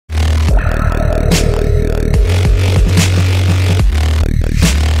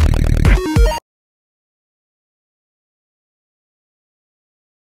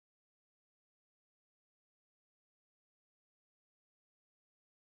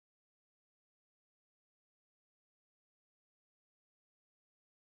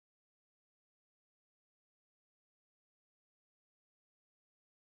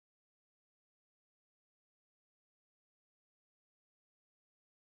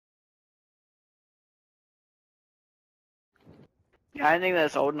I don't think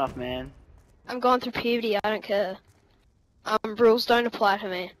that's old enough, man. I'm going through puberty, I don't care. Rules don't apply to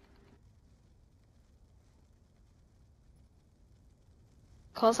me.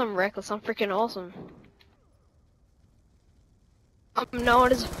 Cause I'm reckless, I'm freaking awesome. I'm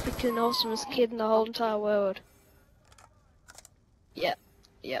known as the freaking awesomest kid in the whole entire world. Yep.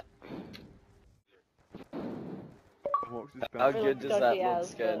 Yep. How good does that look,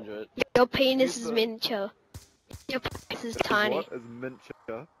 Scandret? Your penis is miniature. Your penis is tiny. What? As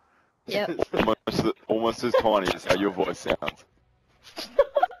miniature? Yep. Almost as tiny as how your voice sounds.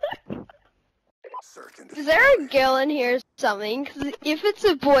 Is there a girl in here or something? 'Cause if it's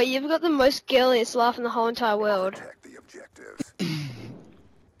a boy, you've got the most girliest laugh in the whole entire world.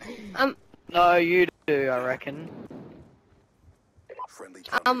 No, you do, I reckon.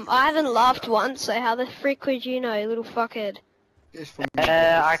 I haven't laughed once, so how the frick would you know, you little fuckhead?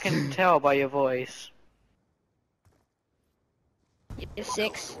 I can tell by your voice. You're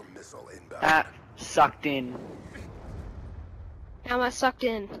 6. Ah, sucked in. How am I sucked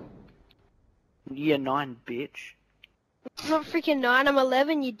in? Year 9, bitch. I'm not freaking 9, I'm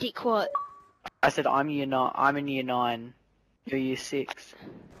 11, you dickwad. I said I'm year 9. I'm in year 9. You're year 6.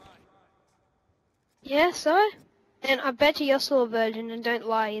 Yeah, so? And I bet you're still a virgin, and don't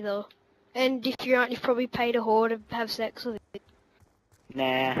lie either. And if you aren't, you've probably paid a whore to have sex with you.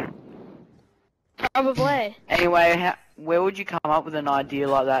 Nah. Probably. Anyway, where would you come up with an idea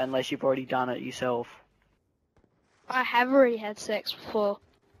like that unless you've already done it yourself? I have already had sex before.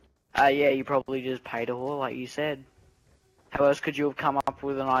 Yeah, you probably just paid a whore, like you said. How else could you have come up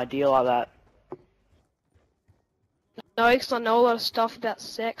with an idea like that? No, because I know a lot of stuff about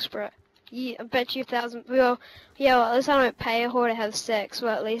sex, bro. Yeah, I bet you 1,000. Well, yeah, well, at least I don't pay a whore to have sex.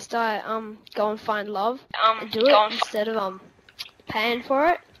 Well, at least I go and find love and do it instead of paying for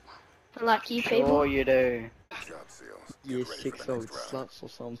it. Like you people. Sure you do. Year 6 old sluts or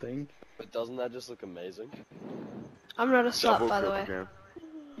something. But doesn't that just look amazing? I'm not a slut, by the way.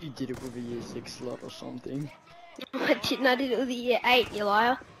 You did it with a year 6 slut or something. I didn't. I did it with a year 8. You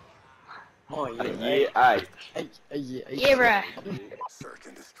liar. Oh, Year 8. A year 8. Yeah, bro. Search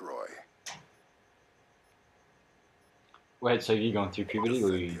and destroy. Wait, so you going through puberty, or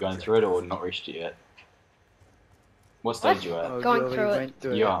are you going through it, or not reached it yet? What stage you at? Oh, Going you through it. went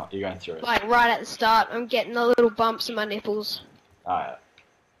through You're going through it. Like right at the start, I'm getting the little bumps in my nipples. Alright.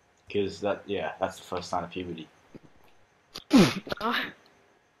 Because that's the first sign of puberty. Oh.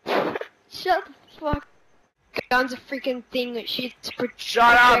 Shut the fuck. Gun's a freaking thing that shoots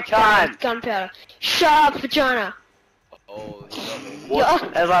Shut up, cunt! gunpowder. Shut up, vagina. Oh,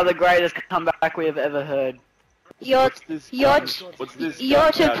 That's like the greatest comeback we have ever heard. You're What's this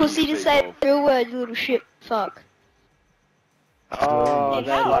too pussy to say a real word, you little shit fuck. Oh,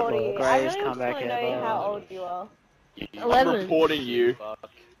 that's How like old are the you? I greatest really just comeback want to know ever. how old you are. 11. I'm reporting you.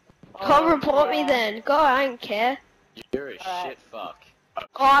 Can't report me then. God, I don't care. You're a shit fuck. Oh,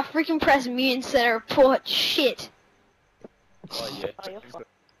 I freaking press mute instead of report. Shit. Oh yeah. Oh, you're fine.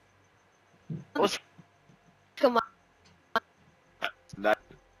 What's Come on.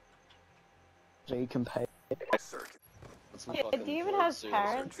 So you can pay. Yeah, do you even have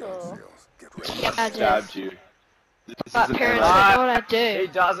parents or? Yeah, I do. Stabbed you. This But is an parents MI. don't know what I He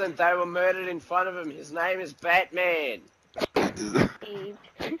do. doesn't. They were murdered in front of him. His name is Batman. He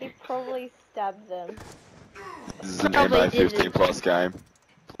probably stabbed them. This is an Probably MA did 15 it. plus game.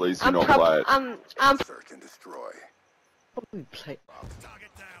 Please do I'm not play it. I'm Search and destroy. Probably play.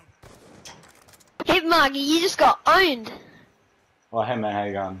 Hit Margie, you just got owned. Oh, hey man, how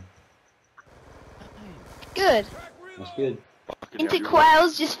you going? Good. That's good. Into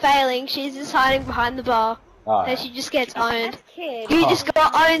Quail's just failing, she's just hiding behind the bar. Oh, And she just gets owned. That kid. You just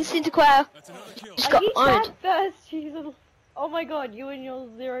got owned, Cinderquail. Just got You owned. stabbed first, Jesus. Oh my god, you and your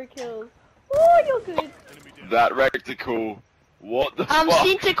 0 kills. Oh, you're good. That rectical. What the fuck?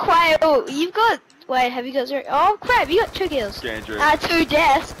 Cinderquail, you've got. Wait, have you got 0? Oh crap, you got 2 kills. Scandrick. 2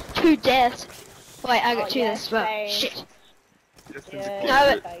 deaths. 2 deaths. Wait, I got 2 yeah, deaths, but same. shit. Yeah,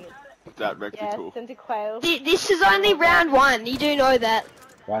 No, That yeah, rectical. Cinderquail. This is only round 1, you do know that.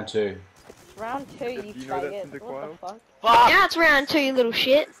 round 2. Round 2, you You know that, faggot. What the fuck? Now it's round 2, you little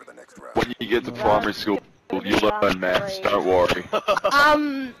shit. For the next round. When you get to primary school, you learn maths. Don't worry.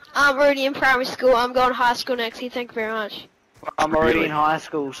 I'm already in primary school, I'm going to high school next year, thank you very much. I'm already Really? in high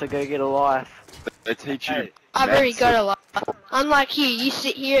school, so go get a life. They teach you. Hey. I've already maths. got a lot. Unlike you, you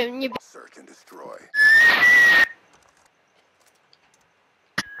sit here and you. Search and destroy.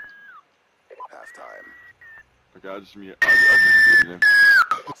 Halftime. Okay, I just muted him.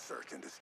 Search and destroy.